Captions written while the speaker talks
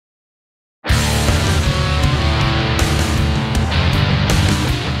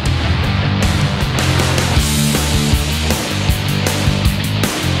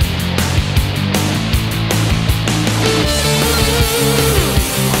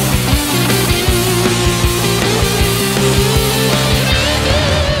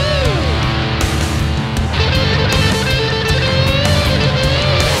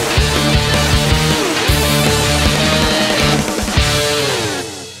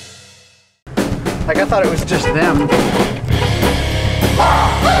Like I thought it was just them.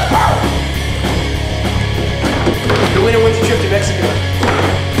 The winner wins a trip to Mexico.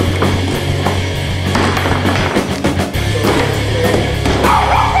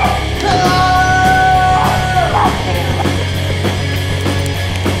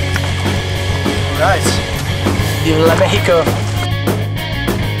 Nice. Viva Mexico.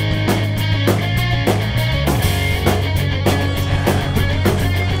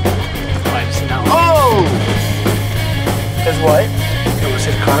 Oh! Cause what? It was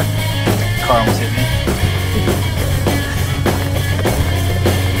his car. Car almost hit me.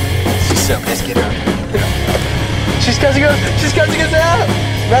 She's so pissed. Get her out. She's cussing us. She's cussing us out.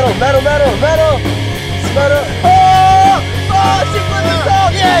 Metal, metal, metal, metal. Metal. Oh! Oh! She flipped us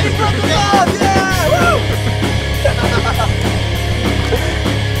off. Yeah, she flipped us off. Yeah! Woo!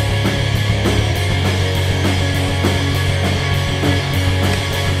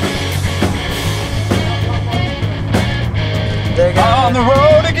 On the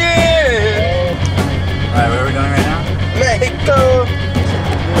road again! Alright, where are we going right now? Mexico!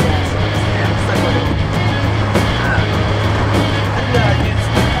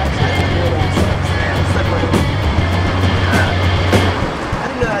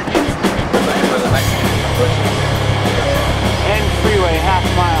 And freeway, half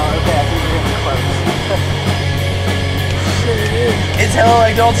mile. Okay, I think we're getting close. It's hella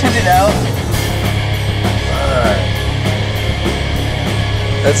like, don't tint it out.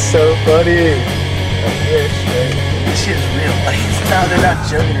 That's so funny. This shit is real. Like, they're not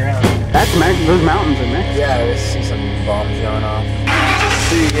joking around. That's those mountains are Mexico. Yeah, I see some bombs going off.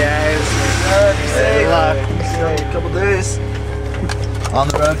 See you guys. Be safe. A couple days. On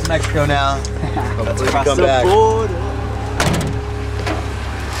the road to Mexico now. Hopefully we come back. Border.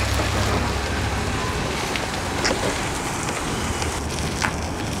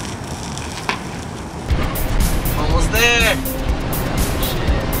 Almost there.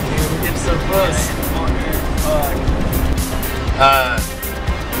 We're getting so close.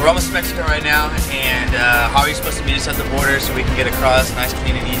 We're almost to Mexico right now, and Javi's supposed to meet us at the border so we can get across nice,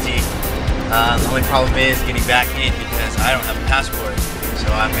 clean, and easy. The only problem is getting back in because I don't have a passport. So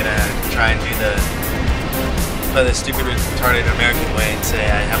I'm gonna try and play the stupid, retarded American way and say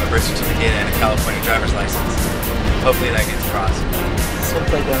I have a birth certificate and a California driver's license. Hopefully that gets across. So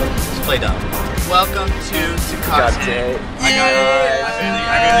play dumb. Just play dumb. Welcome to Tecate. I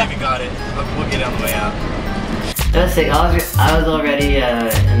barely even got it, but we'll get it on the way out. That was sick. I was already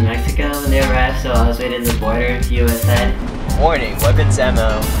in Mexico when they arrived, so I was waiting at the border, US side. Warning, weapons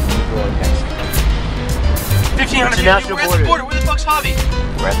ammo. 1,500 International border. We're at the border. Where the fuck's Javi?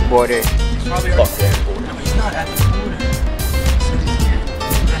 We're at the border. He's probably already at the border. No, he's not at the border.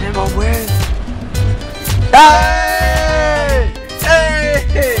 I didn't know where. Hey!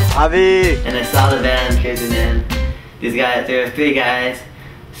 Hey! Javi! And I saw the van cruising in. These guys, there were 3 guys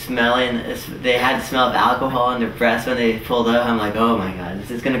smelling, they had the smell of alcohol in their breath when they pulled up. I'm like, oh my god,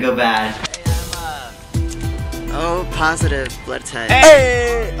 this is gonna go bad. Oh, positive blood type.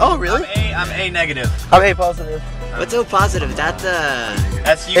 Hey! Oh, really? I'm A negative. I'm A positive. What's O positive? That's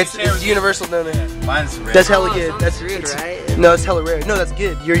That's It's universal donor. Mine's red. That's hella good. That's rude, right? No, it's hella rare. No, that's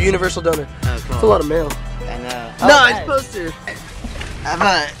good. You're a universal donor. Oh, cool. It's a lot of mail. I know. Nice poster. I have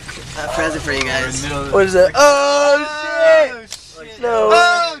a present for you guys. What is that? Oh shit! No.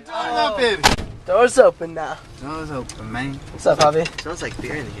 Oh, door's open. Door's open now. Door's open, man. What's up, Javi? Smells like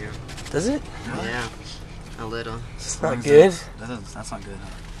beer in here. Does it? Yeah. A little. It's not good. That's not good.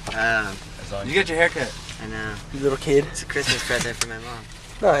 You get your haircut. I know. You little kid. It's a Christmas present for my mom.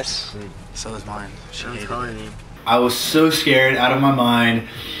 Nice. So is mine. She Someone's hated calling it. me. I was so scared out of my mind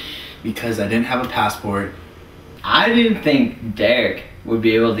because I didn't have a passport. I didn't think Derek would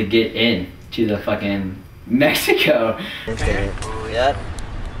be able to get in to the fucking Mexico. Oh, yep.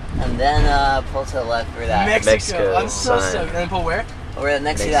 And then pull to the left for that. Mexico. I'm so sign. stoked. And then pull where? We're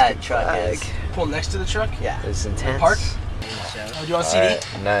next to that truck is. Pull next to the truck? Yeah. It's intense. Park? Oh, do you want a CD?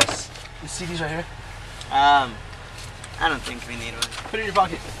 Nice. The CD's right here. I don't think we need one. Put it in your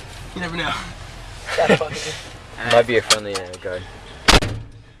pocket. You never know. Might be a friendly guard.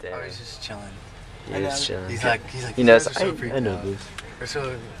 Damn. Oh, he's just chilling. He is chilling. He's like, He knows. "You guys are so I freaked know out." this. We're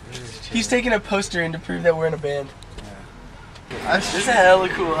so. He's taking a poster in to prove that we're in a band. Yeah. This is hella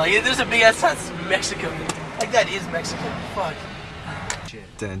cool. Like, there's a big ass sign Mexico. Like, that is Mexico. Fuck.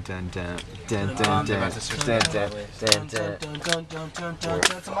 Dun dun dun dun dun dun dun dun dun dun.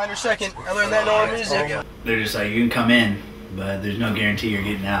 That's a minor second. I learned that in all music. They're just like, you can come in, but there's no guarantee you're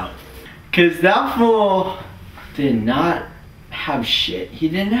getting out. Cause that fool Did not have shit. He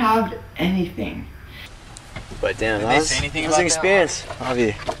didn't have anything. But damn, Did that they was, say anything that was an about that? experience,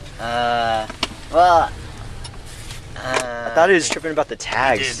 Javi. Well, I thought he was tripping about the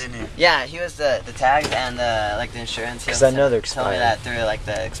tags. Didn't he? yeah, he was the tags and the insurance. Because I know they're Told me expired. that through like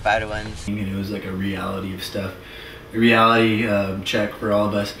the expired ones. And it was like a reality of stuff. A reality check for all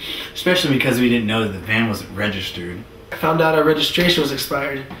of us, especially because we didn't know that the van wasn't registered. I found out our registration was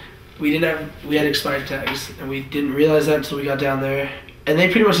expired. We had expired tags, and we didn't realize that until we got down there. And they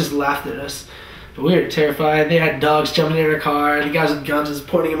pretty much just laughed at us. But we were terrified. They had dogs jumping in our car. The guys with guns just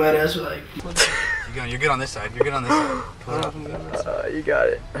pointing them at us. We're like, You're good on this side. You're good on this side. Pull it up. You got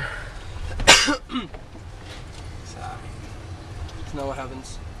it. that's not what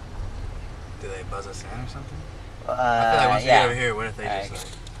happens. Do they buzz us in or something? I feel like once we get over here, what if they just like...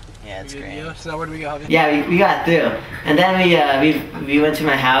 Yeah, it's great. So now where do we go, Javi? Yeah, we got through, and then we went to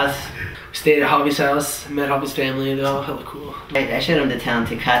my house. Stayed at Javi's house, met Javi's family. They're all hella cool. I showed him the town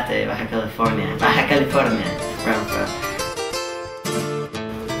Tecate, Baja California. Baja California, where I'm from.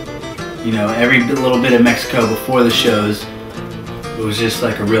 You know, every little bit of Mexico before the shows, it was just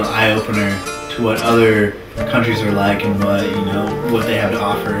like a real eye-opener to what other countries are like and what, you know, what they have to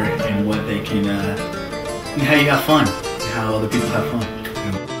offer and what they can, and how you have fun, and how other people have fun.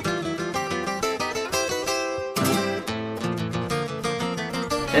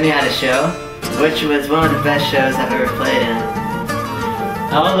 Then we had a show, which was one of the best shows I've ever played in.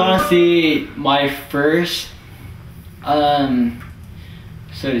 That was honestly my first, so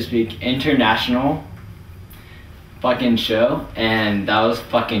to speak, international fucking show, and that was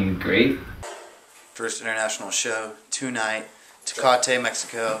fucking great. First international show, tonight, Tecate,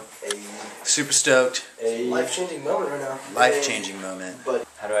 Mexico. Super stoked. Life-changing moment right now. Life-changing moment.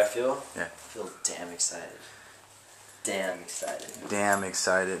 How do I feel? Yeah. I feel damn excited. Damn excited. Damn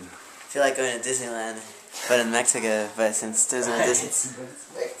excited. I feel like going to Disneyland, but in Mexico. But since there's no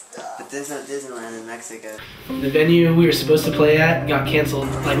Disneyland in Mexico. The venue we were supposed to play at got canceled.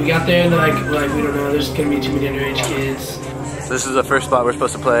 Like we got there and they're like, we don't know. There's gonna be too many underage kids. So this is the first spot we're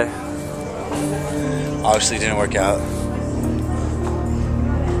supposed to play. Obviously didn't work out.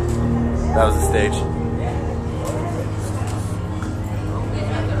 That was the stage.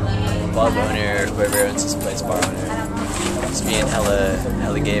 Bob owner, whoever owns this place, bar owner, is being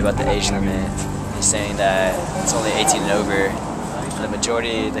hella gay about the age limit. He's saying that it's only 18 and over. And the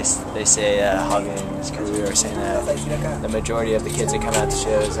majority, they say Javi and his crew are saying that the majority of the kids that come out to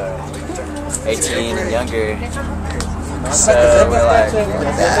shows are 18 and younger. So we're like,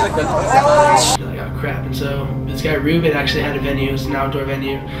 Like, oh crap. And so this guy Ruben actually had a venue. It was an outdoor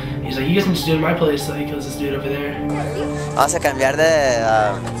venue. He's like, you guys can just do it in my place. Like, let's just do it over there. Vamos a cambiar de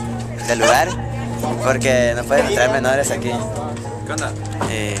lugar porque no pueden entrar menores aquí.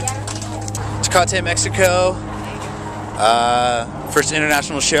 Tecate, Mexico. First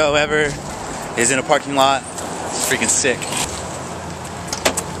international show ever is in a parking lot. It's freaking sick.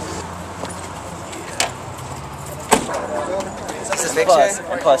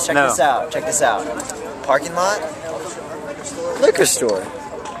 plus, check this out. Check this out. Parking lot, liquor store.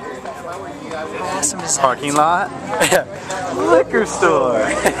 Awesome as Parking lot. Liquor store.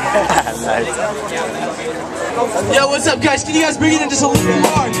 Nice. Yo, what's up, guys? Can you guys bring it in just a little bit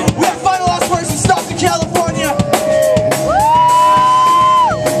more? We have final last words from Stockton, California.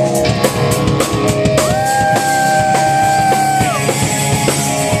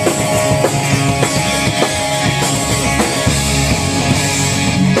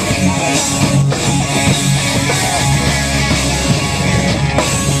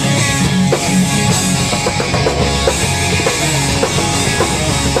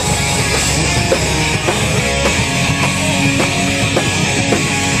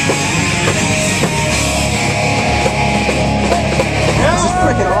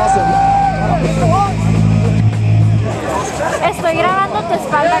 Estoy grabando tu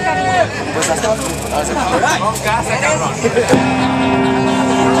espalda, cariño.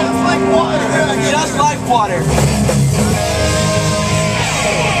 Just like water.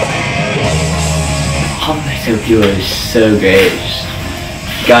 All the Mexico people are so great. Just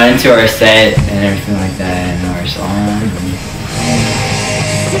got into our set and everything like that, and our song.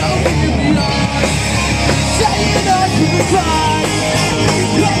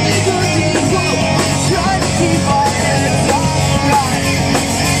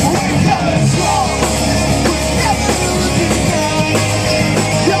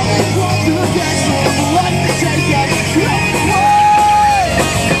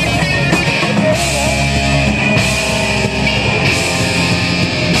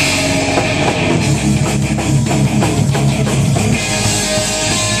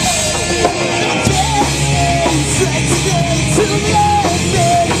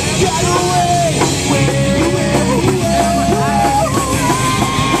 To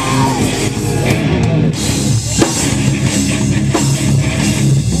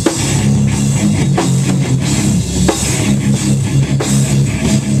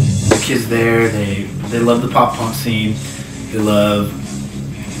kids there. They love the pop punk scene. They love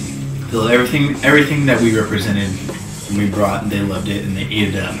everything that we represented and we brought, and they loved it and they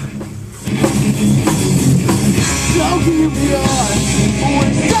ate it up. Don't give me on,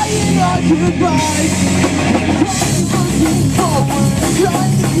 we're saying our goodbyes. Looking forward,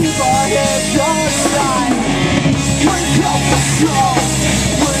 trying to keep our heads on high. We're self-control,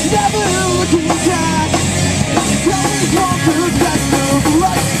 we're never looking back. Coming home to best move,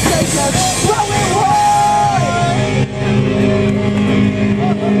 right to take us where we want.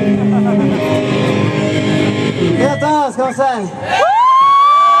 Hola a todos, ¿cómo están?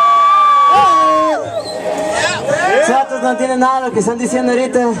 Chatos, no entienden nada de lo que están diciendo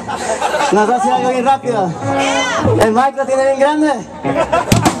ahorita. Nos va a decir algo bien rápido. El mic lo tiene bien grande.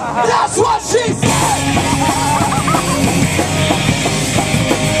 That's what she said.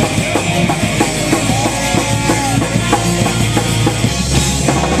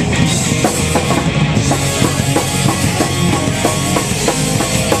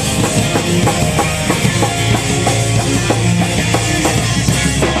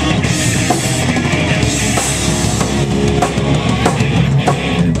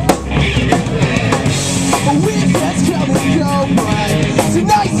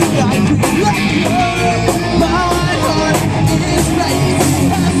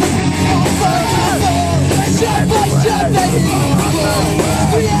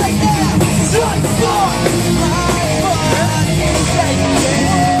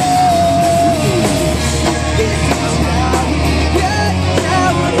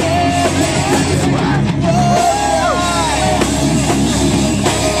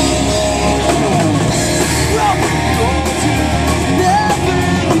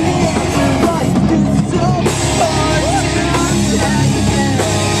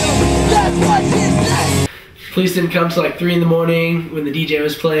 Police didn't come till like 3 in the morning when the DJ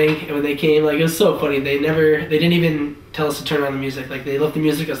was playing, and when they came, like, it was so funny. They didn't even tell us to turn on the music. Like, they left the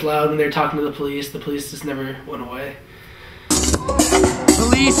music as loud when they were talking to the police. The police just never went away.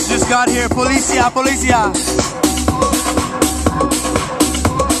 Police just got here. Policia, policia.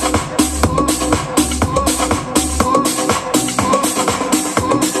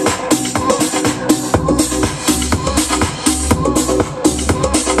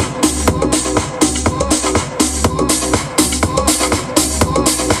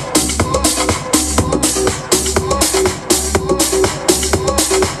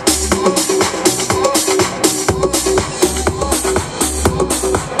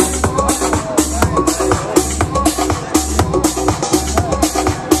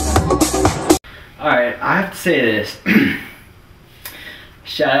 Say this.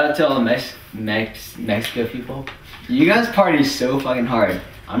 Shout out to all the Mexico people. You guys party so fucking hard.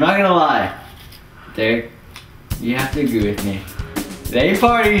 I'm not gonna lie. You have to agree with me. They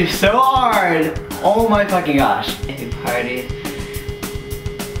party so hard. Oh my fucking gosh. They partied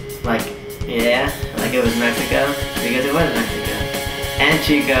like, yeah, like it was Mexico, because it was Mexico. And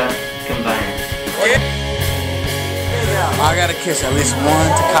Chico combined. I gotta kiss at least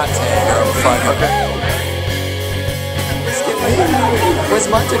one Tecate girl before I go. Where's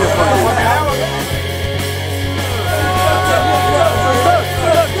my to the point?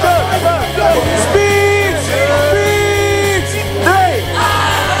 Speed! Speed! Hey!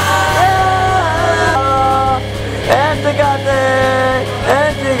 And Tecate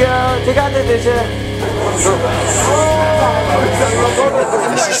teacher.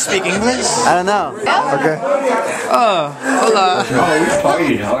 Does she speak English? I don't know. Okay. Oh, hola. Oh,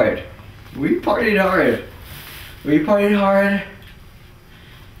 we partied hard. We partied hard.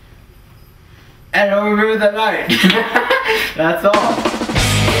 And I don't remember that night. That's all.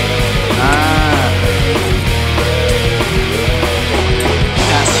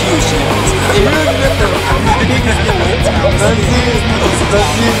 That's huge.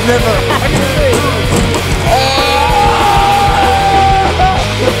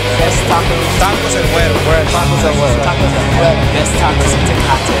 Best tacos and where? Tacos and where? Best tacos in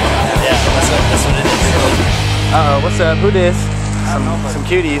Tecate. Yeah, that's what it is. Uh-oh, what's up? Who this? Some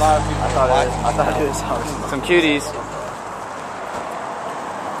cuties. I thought it was some cuties.